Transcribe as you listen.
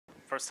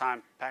first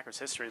time Packers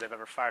history they've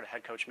ever fired a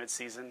head coach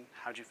midseason.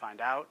 How'd you find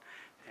out,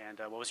 and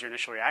what was your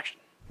initial reaction?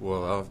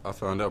 Well, I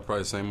found out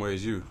probably the same way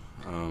as you.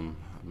 One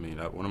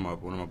of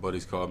my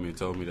buddies called me and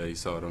told me that he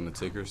saw it on the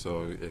ticker,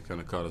 so it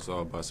kind of caught us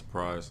all by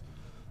surprise.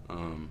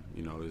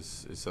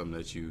 It's something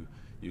that you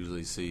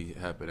usually see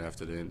happen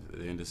after the end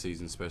of the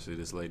season, especially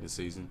this late in the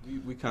season.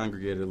 We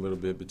congregated a little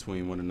bit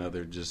between one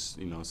another, just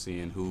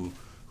seeing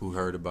who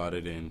heard about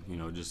it, and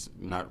just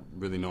not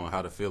really knowing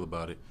how to feel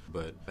about it.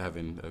 But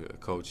having a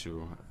coach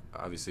who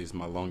obviously is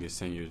my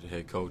longest tenured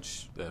head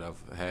coach that I've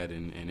had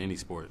in any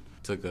sport,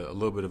 took a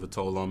little bit of a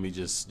toll on me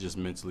just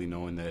mentally,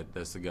 knowing that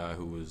that's the guy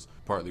who was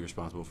partly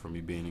responsible for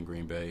me being in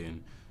Green Bay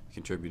and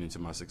contributing to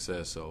my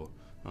success. So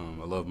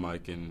I love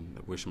Mike and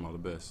wish him all the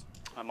best.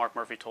 Mark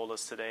Murphy told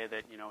us today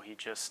that he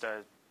just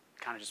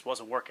kind of just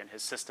wasn't working.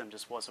 His system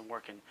just wasn't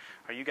working.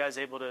 Are you guys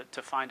able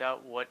to find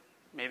out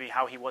maybe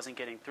how he wasn't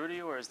getting through to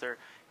you, or is there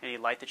any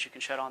light that you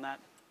can shed on that?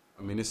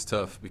 I mean, it's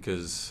tough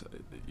because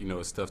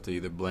it's tough to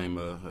either blame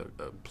a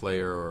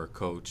player or a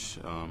coach,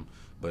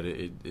 but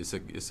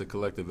it's a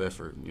collective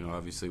effort.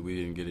 Obviously we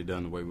didn't get it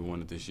done the way we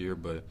wanted this year,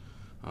 but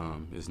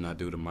it's not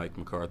due to Mike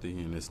McCarthy,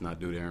 and it's not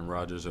due to Aaron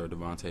Rodgers or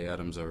Davante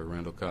Adams or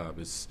Randall Cobb.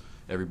 It's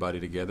everybody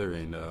together,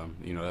 and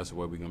that's the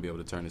way we're going to be able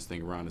to turn this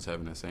thing around, is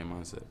having that same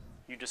mindset.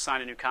 You just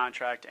signed a new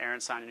contract. Aaron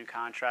signed a new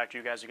contract.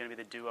 You guys are going to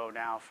be the duo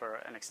now for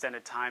an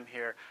extended time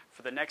here.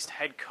 For the next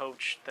head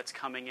coach that's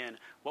coming in,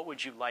 what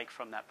would you like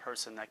from that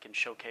person that can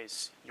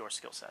showcase your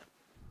skill set?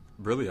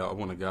 Really, I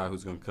want a guy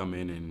who's going to come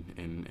in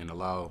and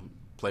allow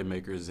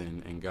playmakers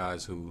and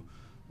guys who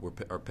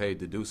are paid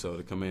to do so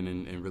to come in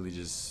and really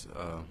just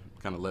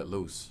kind of let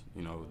loose.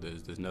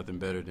 There's nothing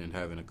better than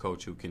having a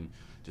coach who can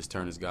just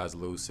turn his guys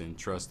loose and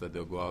trust that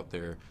they'll go out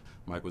there.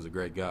 Mike was a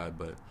great guy,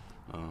 but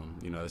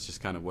that's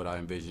just kind of what I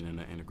envision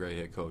in a great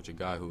head coach, a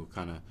guy who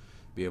kind of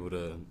be able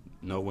to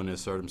know when to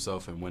assert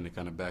himself and when to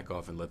kind of back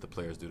off and let the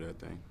players do their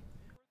thing.